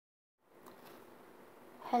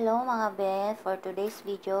Hello mga Beth, for today's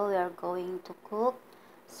video we are going to cook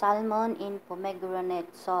salmon in pomegranate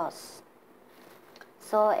sauce.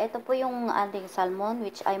 So ito po yung ating salmon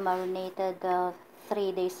which I marinated 3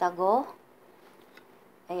 days ago.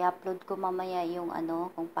 I-upload ko mamaya yung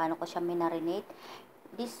kung paano ko siya minarinate.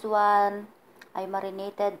 This one I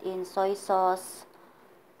marinated in soy sauce,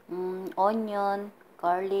 onion,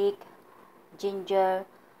 garlic, ginger,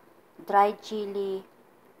 dried chili,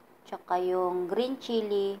 tsaka yung green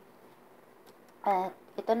chili. At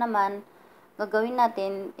ito naman, gagawin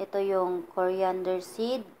natin, ito yung coriander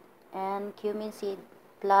seed and cumin seed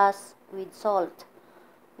plus with salt.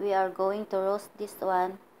 We are going to roast this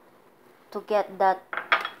one to get that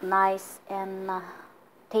nice and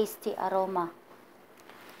tasty aroma.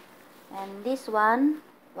 And this one,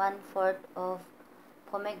 1/4 of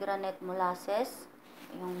pomegranate molasses,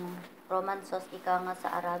 yung Roman sauce ika nga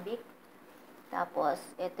sa Arabic. Tapos,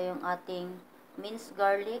 ito yung ating minced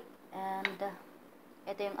garlic and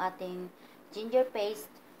ito yung ating ginger paste.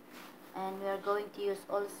 And we are going to use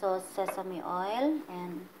also sesame oil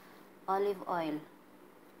and olive oil.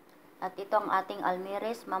 At ito ang ating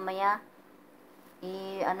almiris. Mamaya,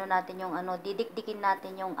 didikdikin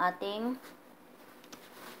natin yung ating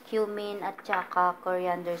cumin at saka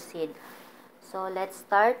coriander seed. So, let's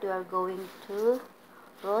start. We are going to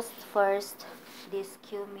roast first this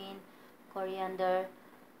cumin, coriander,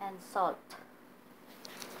 and salt.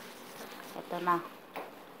 Ito na.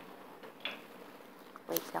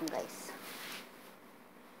 Wait lang guys.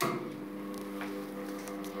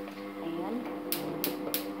 Ayan.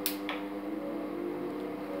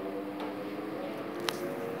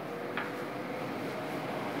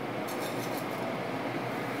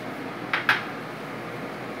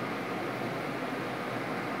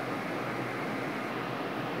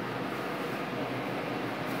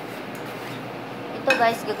 Ito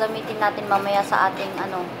guys, gagamitin natin mamaya sa ating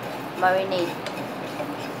marinade.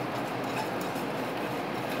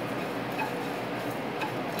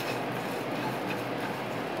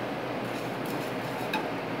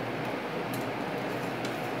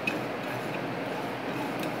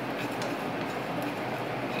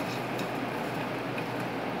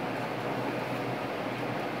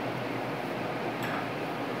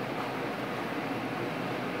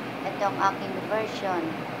 Ito ang aking version.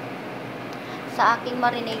 Sa aking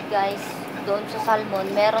marinade guys, doon sa salmon,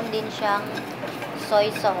 meron din siyang soy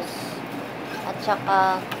sauce at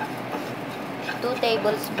saka 2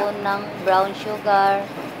 tablespoon ng brown sugar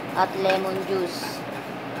at lemon juice.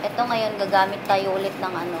 Ito ngayon gagamit tayo ulit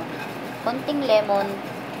ng konting lemon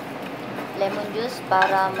juice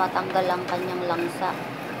para matanggal ang kanyang langsa.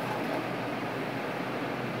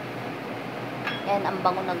 And ang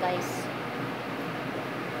bango na guys.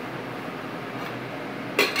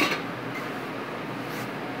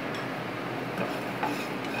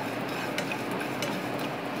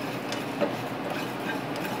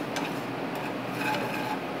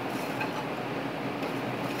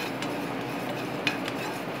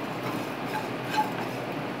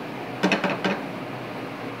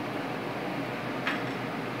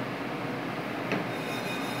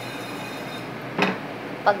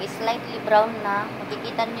 Pag slightly brown na,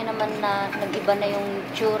 makikita nyo naman na nag-iba na yung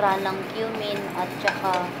tsura ng cumin at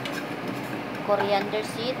saka coriander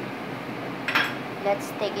seed.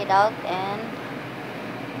 Let's take it out and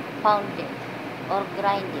pound it or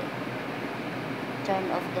grind it. Turn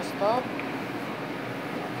off the stove.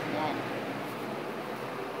 Yan.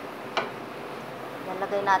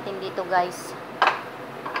 Lalagay natin dito guys.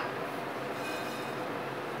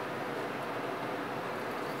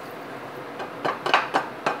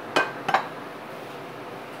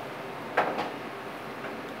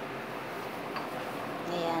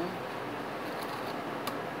 Ayan.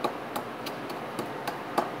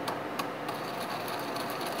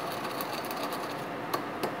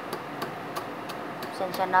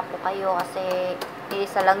 Pasensya na po kayo kasi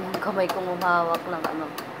isa lang yung kamay kong humawak ng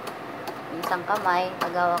yung isang kamay,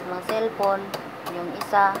 nagawak ng cellphone, yung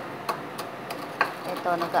isa, ito,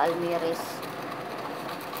 nag-almiris.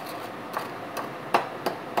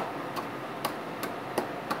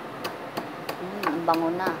 Ang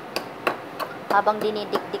bango na. Habang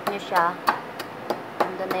dinidikdik nyo siya,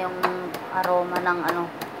 nandun na yung aroma ng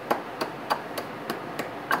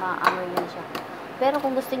maamoy nyo siya. Pero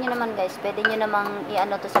kung gusto nyo naman guys, pwede nyo namang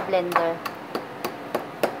to sa blender.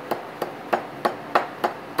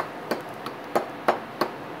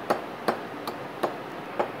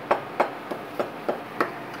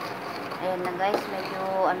 Ayan na guys,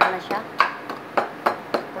 medyo na siya.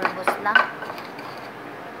 Pulbos na.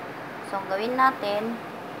 So, ang gawin natin,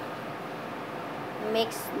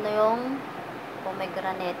 mix na yung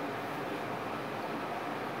pomegranate.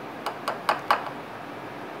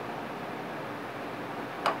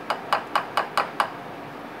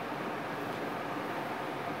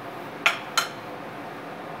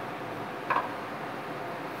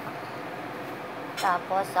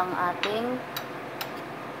 Tapos, ang ating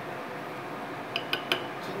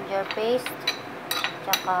ginger paste,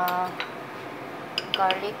 tsaka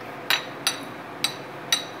garlic.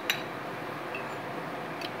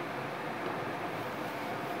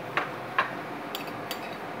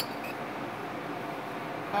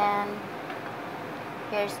 And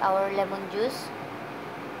here's our lemon juice.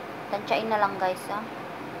 Tansyain na lang guys, ha.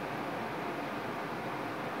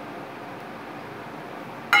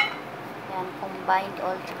 Yan, combined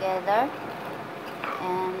all together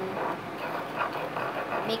and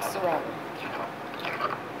mix well.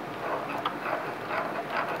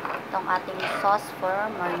 Itong ating sauce for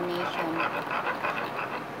marination.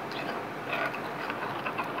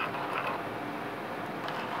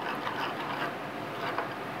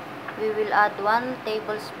 We will add 1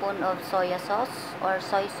 tablespoon of soy sauce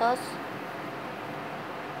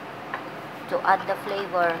to add the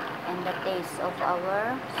flavor and the taste of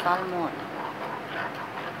our salmon.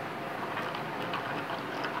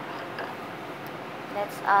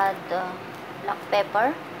 Let's add black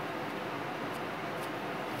pepper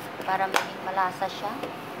para maging malasa siya.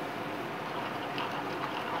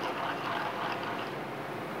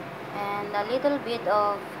 And a little bit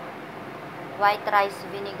of white rice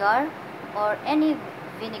vinegar or any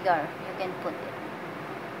vinegar you can put it.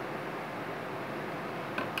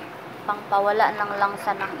 Pangpawala ng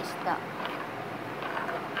langsa ng isda.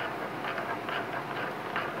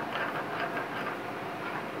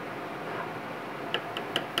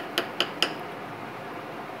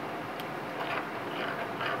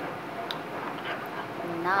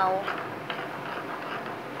 And now,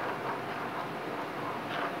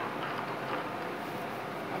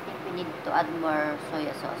 we need to add more soy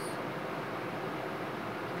sauce.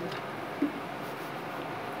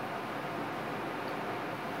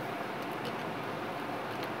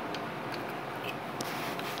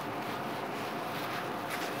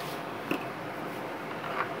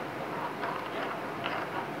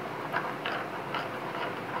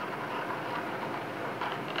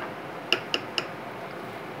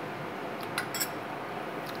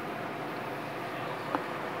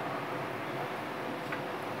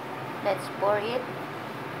 Let's pour it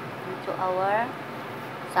into our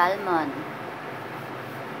salmon.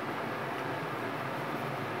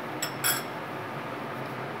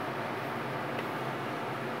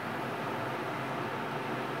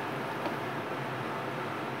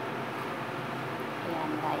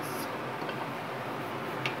 Ayan guys.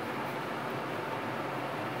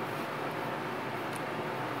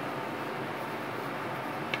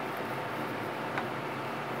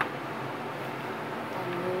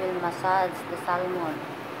 Massage the salmon.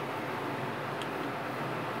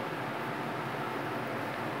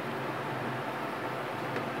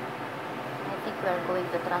 I think we are going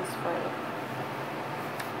to transfer it.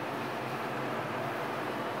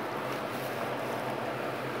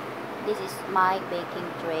 This is my baking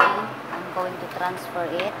tray. I'm going to transfer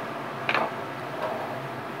it.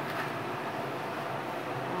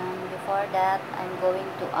 And before that, I'm going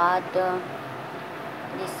to add the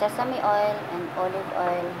sesame oil and olive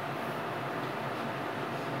oil.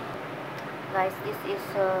 Guys, this is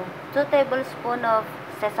 2 tablespoons of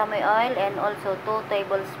sesame oil and also 2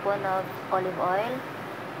 tablespoons of olive oil.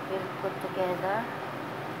 We'll put together.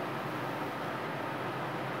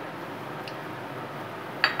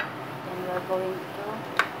 Then we are going to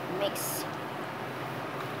mix.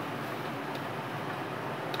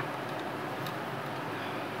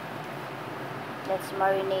 Let's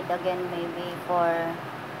marinate again maybe for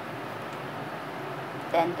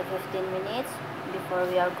 10 to 15 minutes before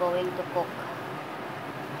we are going to cook.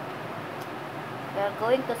 We are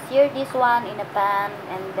going to sear this one in a pan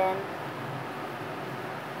and then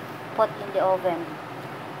put in the oven.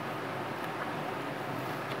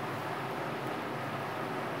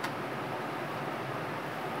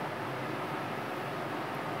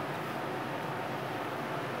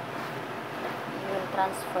 We will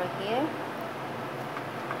transfer here.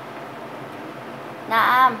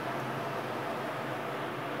 Naam.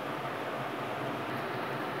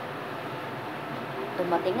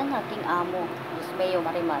 Dumating ang aking amo. Diyos mayo,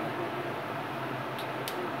 Marimar.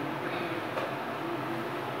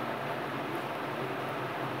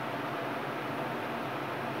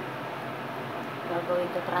 We're going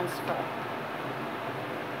to transfer.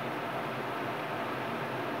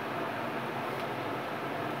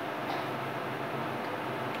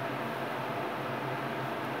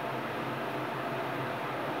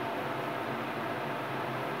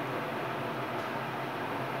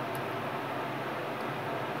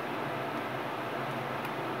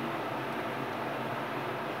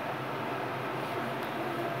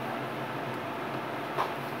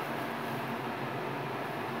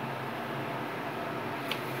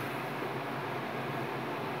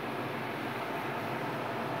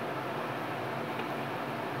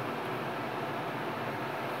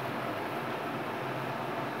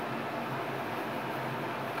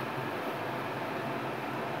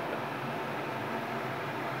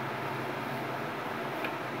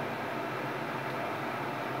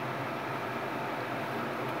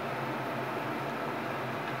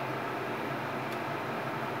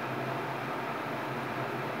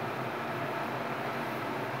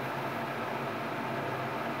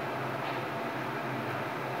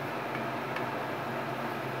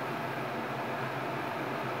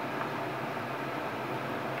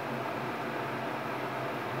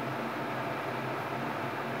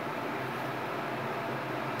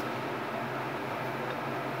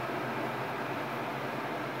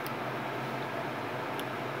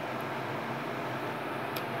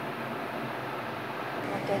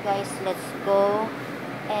 guys, let's go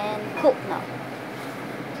and cook now.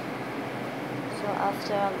 So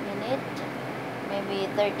after a minute, maybe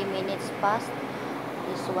 30 minutes passed,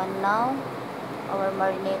 this one now, our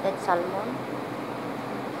marinated salmon.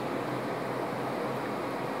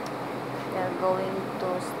 We are going to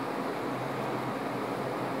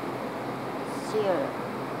sear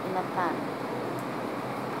in a pan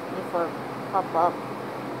before pop up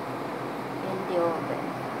in the oven.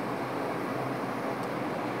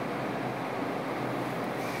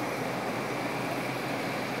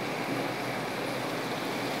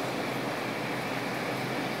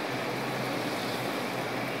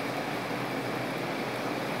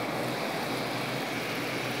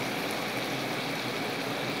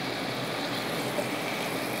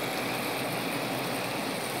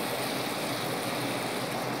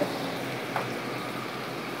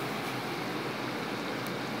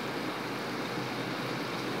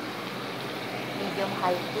 Medium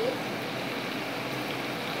high heat.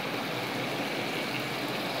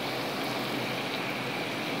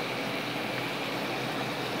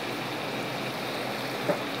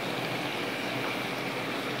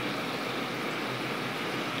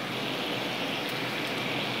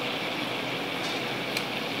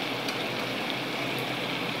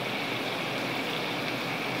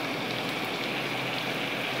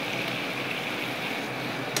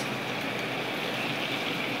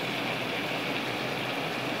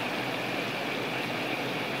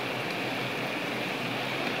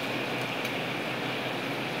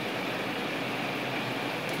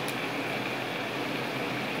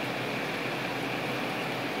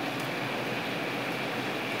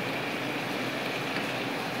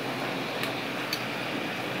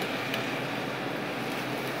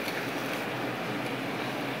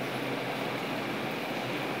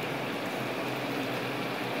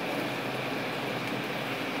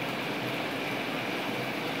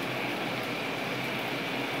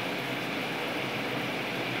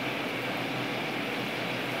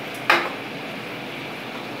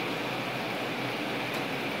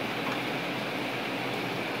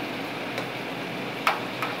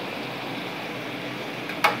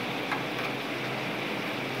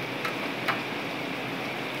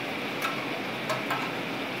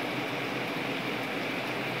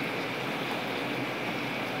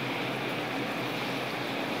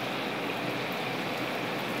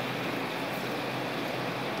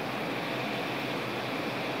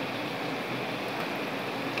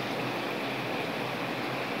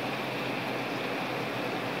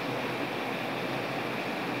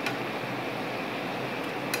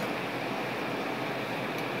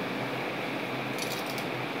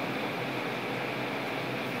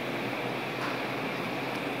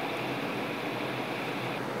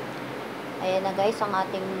 Ayan na guys, ang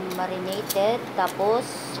ating marinated. Tapos,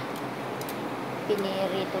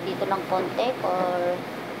 pinirito dito ng konti or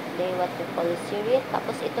what we call syrup.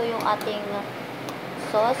 Tapos, ito yung ating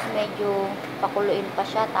sauce. Medyo pakuluin pa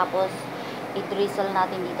siya. Tapos, i-drizzle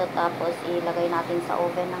natin dito. Tapos, ilagay natin sa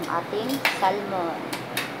oven ng ating salmon.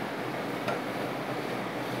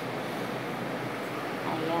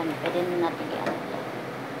 Ayan, pwede na natin yan.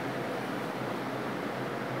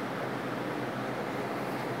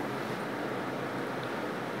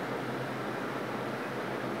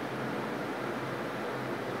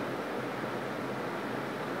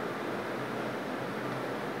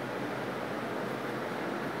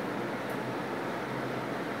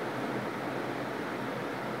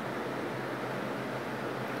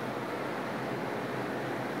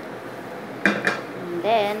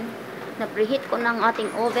 Then, na-preheat ko ng ating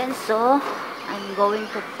oven. So, I'm going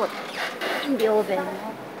to put in the oven.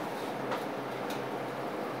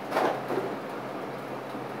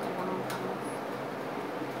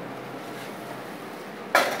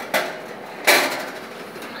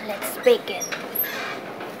 Let's bake it.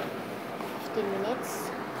 15 minutes.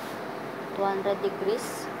 200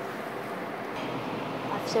 degrees.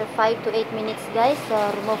 After 5 to 8 minutes, guys,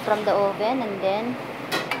 remove from the oven and then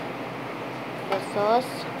the sauce,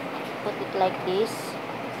 put it like this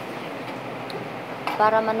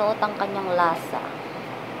para manuot ang kanyang lasa.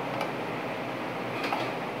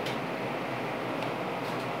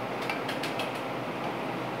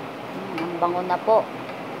 Ang bango na po.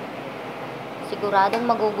 Siguradong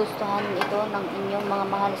magugustuhan ito ng inyong mga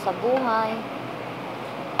mahal sa buhay.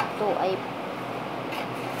 Ito ay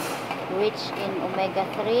rich in omega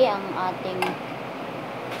 3 ang ating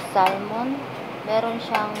salmon. Meron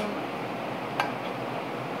siyang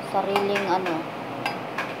sariling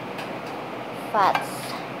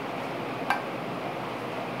fats.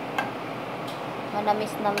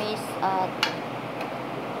 Manamis-namis at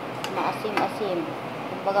maasim-asim.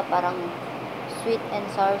 Kumbaga parang sweet and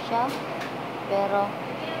sour siya. Pero,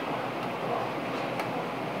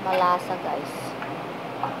 malasa guys.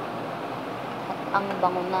 At ang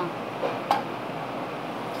bango na.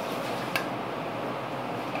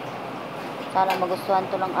 Sana magustuhan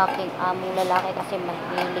to ng aking among lalaki kasi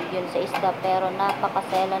mahilig yun sa isda. Pero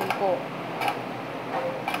napakaselan po.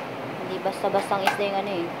 Hindi basta-bastang isda yung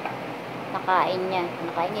ano eh. Nakain niya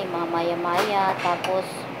yung mga maya-maya. Tapos,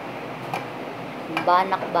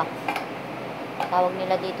 banak ba? Tawag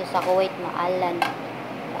nila dito sa Kuwait, maalan.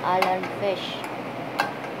 Maalan fish.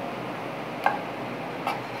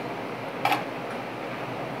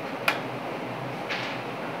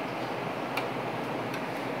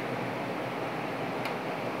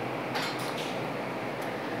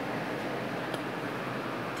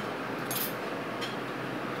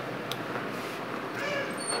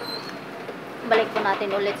 Balik po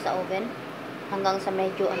natin ulit sa oven hanggang sa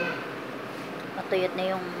medyo matuyot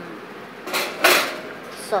na yung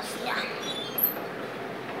sauce niya.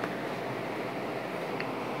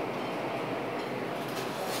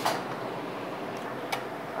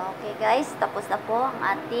 Okay guys, tapos na po ang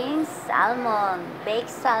ating salmon, baked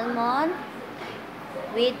salmon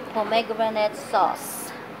with pomegranate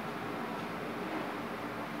sauce.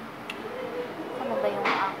 Ano ba yung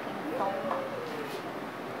aking tong?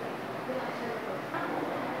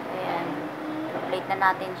 Ayan, plate na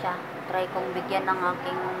natin siya. Try kong bigyan ng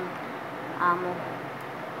aking amo.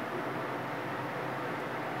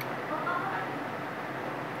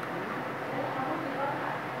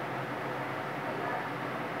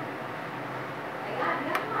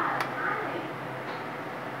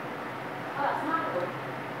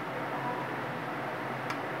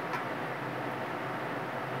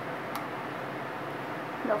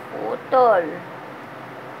 Naputol.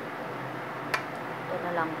 Ito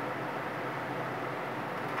na lang.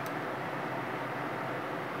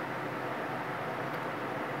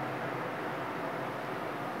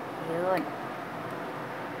 Yun.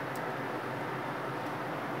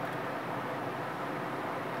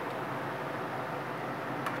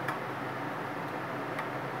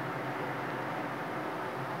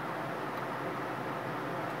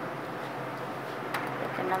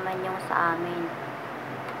 Ito naman yung sa amin.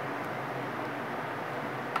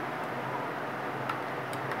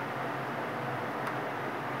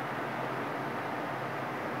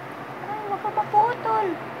 Ay, wag ka maputol.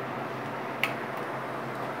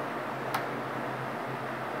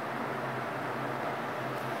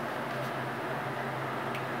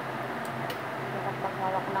 Hirap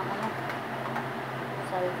paghawak ng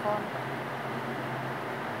cellphone.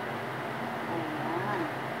 Ayan.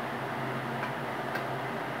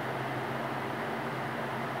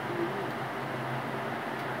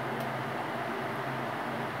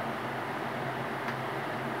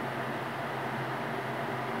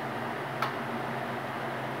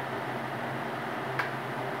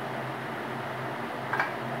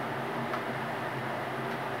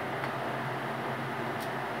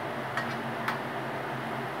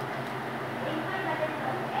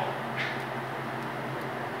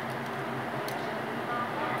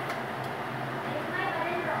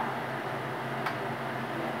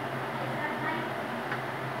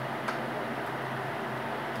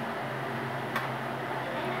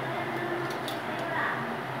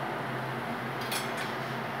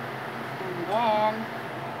 Then,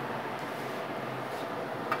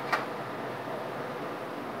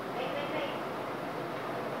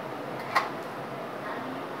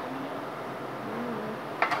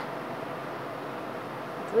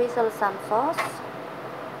 drizzle some sauce.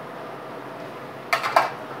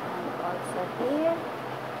 And also here,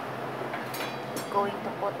 going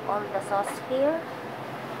to put all the sauce here.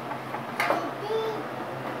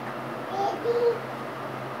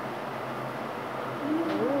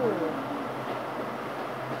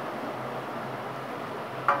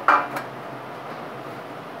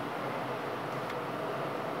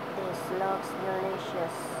 This looks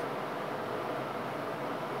delicious.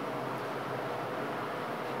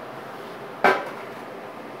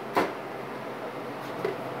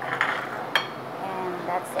 And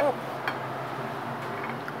that's it.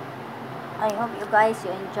 I hope you guys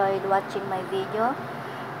enjoyed watching my video.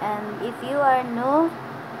 And if you are new,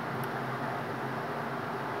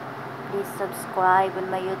 please subscribe on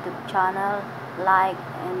my YouTube channel, like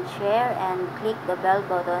and share, and click the bell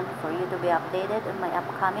button for you to be updated on my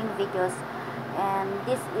upcoming videos. And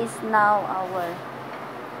this is now our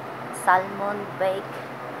salmon baked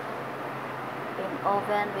in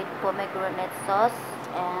oven with pomegranate sauce.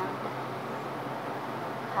 And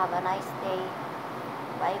have a nice day.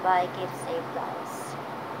 Bye bye. Keep safe guys.